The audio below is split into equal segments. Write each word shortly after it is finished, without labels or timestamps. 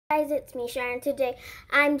Guys, it's me, Sharon. Today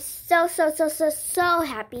I'm so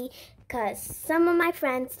happy because some of my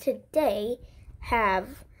friends today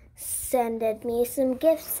have sent me some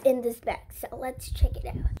gifts in this bag. So let's check it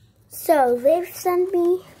out. So they've sent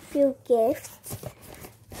me a few gifts.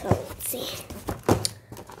 So let's see.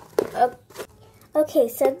 Okay,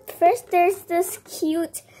 so first there's this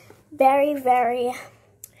cute, there's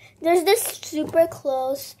this super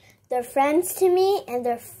close. They're friends to me and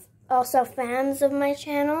they're also fans of my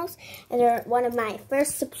channels, and they're one of my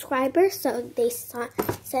first subscribers, so they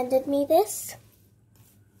sent me this.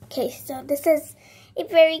 Okay, so this is a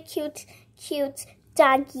very cute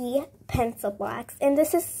doggy pencil box, and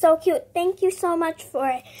this is so cute. Thank you so much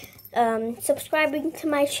for subscribing to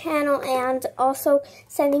my channel and also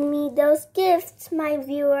sending me those gifts, my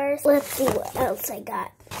viewers. Let's see what else I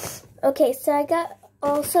got. Okay, so I got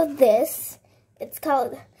also this.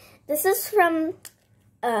 This is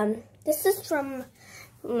from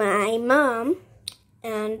my mom,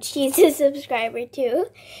 and she's a subscriber too,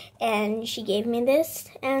 and she gave me this,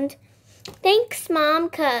 and thanks, Mom,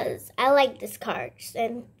 because I like these cards,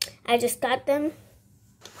 and I just got them.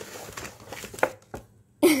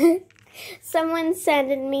 Someone sent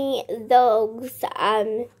me those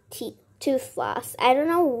tooth floss. I don't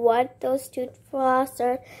know what those tooth floss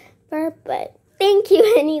are for, but thank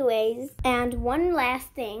you anyways. And one last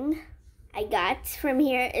thing I got from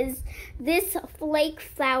here is this flake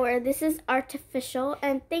flower. This is artificial,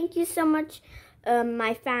 and thank you so much,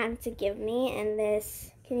 my fan, to give me. And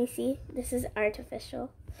this, can you see? This is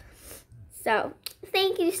artificial. So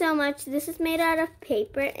thank you so much. This is made out of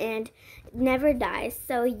paper and never dies.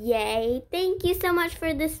 So yay! Thank you so much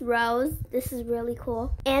for this rose. This is really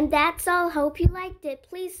cool. And that's all. Hope you liked it.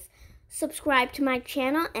 Please subscribe to my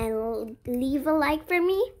channel and leave a like for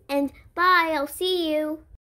me. And bye. I'll see you.